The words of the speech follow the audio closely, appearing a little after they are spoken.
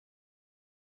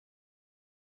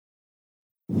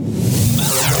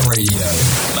Radio.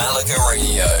 Malaga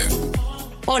Radio.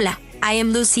 Hola, I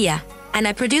am Lucia, and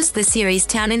I produce the series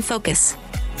Town in Focus.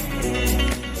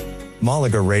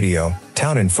 Malaga Radio,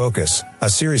 Town in Focus, a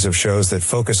series of shows that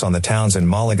focus on the towns in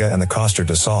Malaga and the Costa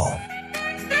del Sol.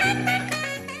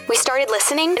 We started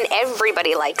listening, and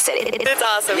everybody likes it. It's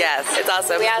awesome. Yes, it's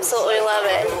awesome. We absolutely love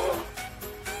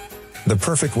it. The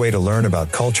perfect way to learn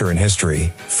about culture and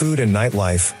history, food and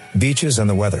nightlife, beaches and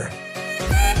the weather.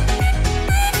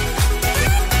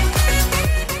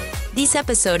 This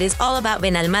episode is all about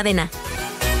Benalmadena.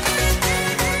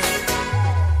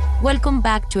 Welcome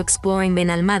back to Exploring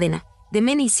Benalmadena, the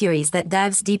mini-series that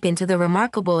dives deep into the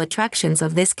remarkable attractions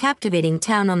of this captivating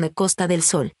town on the Costa del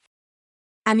Sol.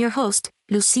 I'm your host,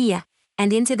 Lucia,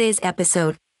 and in today's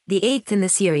episode, the eighth in the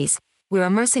series, we're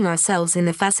immersing ourselves in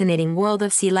the fascinating world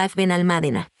of Sea Life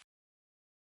Benalmadena.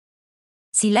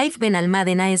 Sea Life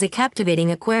Benalmadena is a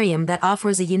captivating aquarium that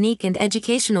offers a unique and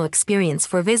educational experience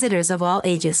for visitors of all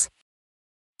ages.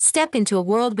 Step into a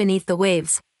world beneath the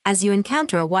waves, as you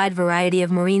encounter a wide variety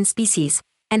of marine species,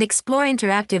 and explore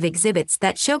interactive exhibits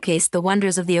that showcase the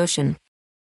wonders of the ocean.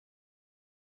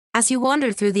 As you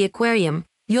wander through the aquarium,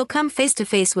 you'll come face to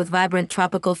face with vibrant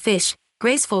tropical fish,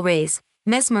 graceful rays,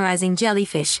 mesmerizing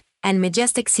jellyfish, and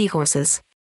majestic seahorses.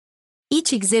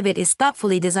 Each exhibit is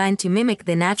thoughtfully designed to mimic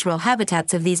the natural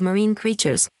habitats of these marine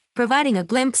creatures, providing a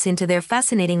glimpse into their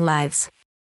fascinating lives.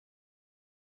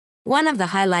 One of the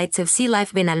highlights of Sea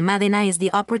Life Benalmadena is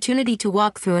the opportunity to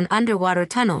walk through an underwater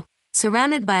tunnel,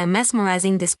 surrounded by a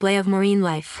mesmerizing display of marine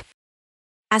life.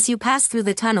 As you pass through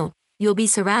the tunnel, you'll be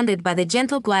surrounded by the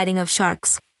gentle gliding of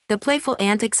sharks, the playful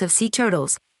antics of sea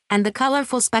turtles, and the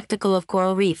colorful spectacle of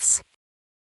coral reefs.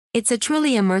 It's a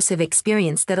truly immersive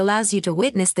experience that allows you to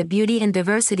witness the beauty and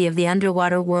diversity of the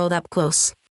underwater world up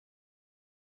close.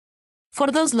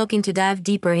 For those looking to dive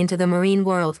deeper into the marine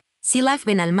world, Sea Life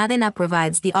Benalmadena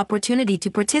provides the opportunity to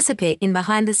participate in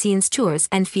behind-the-scenes tours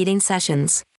and feeding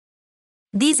sessions.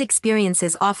 These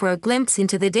experiences offer a glimpse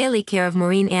into the daily care of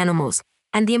marine animals,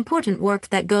 and the important work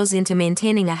that goes into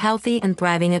maintaining a healthy and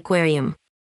thriving aquarium.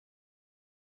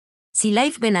 Sea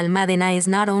Life Benalmadena is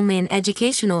not only an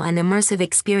educational and immersive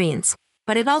experience,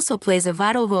 but it also plays a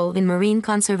vital role in marine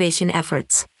conservation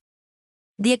efforts.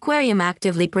 The aquarium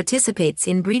actively participates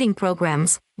in breeding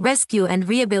programs, rescue and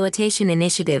rehabilitation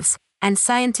initiatives, and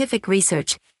scientific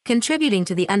research, contributing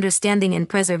to the understanding and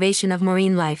preservation of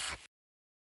marine life.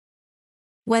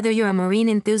 Whether you're a marine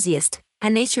enthusiast,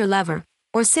 a nature lover,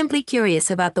 or simply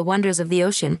curious about the wonders of the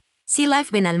ocean, Sea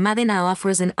Life Benalmadena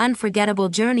offers an unforgettable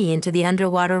journey into the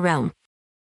underwater realm.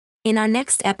 In our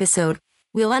next episode,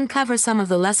 we'll uncover some of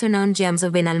the lesser-known gems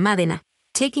of Benalmadena,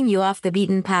 taking you off the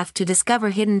beaten path to discover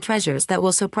hidden treasures that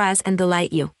will surprise and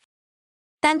delight you.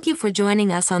 Thank you for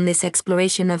joining us on this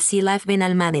exploration of Sea Life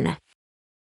Benalmadena.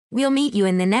 We'll meet you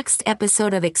in the next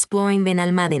episode of Exploring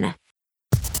Benalmadena.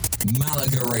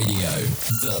 Malaga Radio,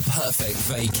 the perfect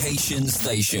vacation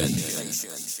station.